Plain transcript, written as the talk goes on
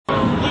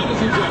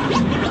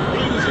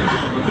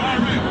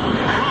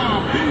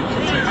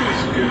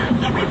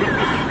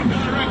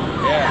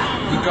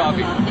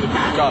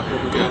Coffee.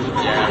 Good.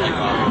 Yeah, I like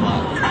coffee a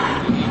lot.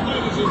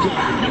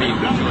 Me.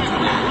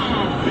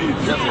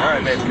 Yeah.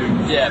 Alright, babe.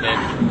 Yeah,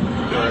 babe.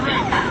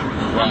 Perfect.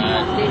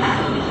 Right.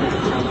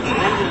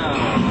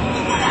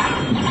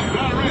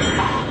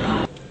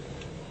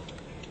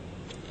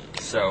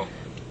 So.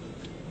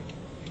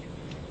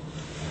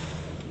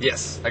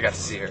 Yes, I got to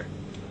see her.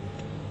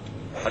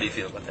 How do you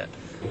feel about that?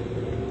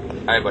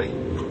 Alright, buddy.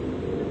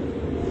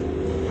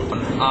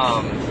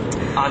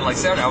 On like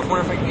Saturday, I was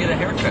wondering if I could get a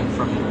haircut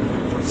from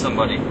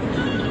somebody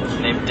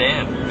named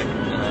Dan.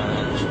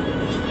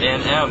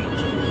 Dan M.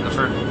 I've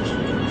heard.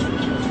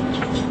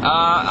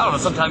 I don't know,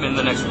 sometime in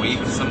the next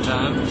week,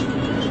 sometime.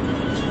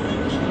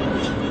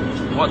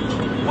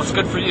 What's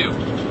good for you?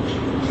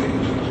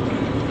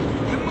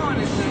 Good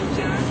morning,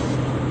 sunshine.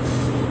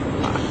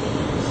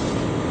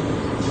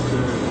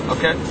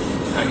 Okay,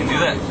 I can do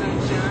that.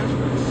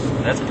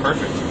 That's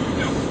perfect.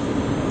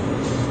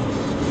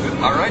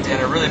 All right, Dan,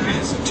 I really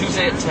appreciate it.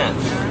 Tuesday at 10.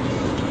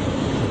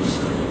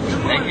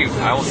 Thank you.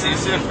 I will see you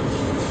soon.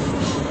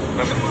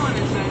 Bye-bye.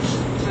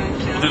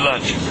 Do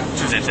lunch.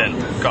 Tuesday at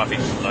 10. Coffee.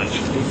 Lunch.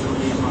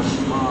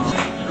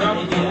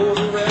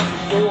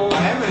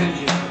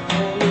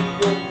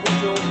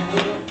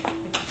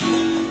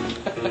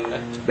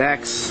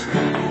 Dax,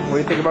 what do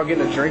you think about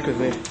getting a drink with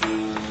me?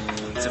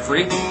 Is it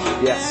free?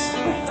 Yes.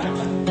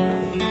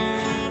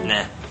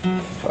 Nah.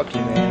 Fuck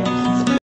you, man.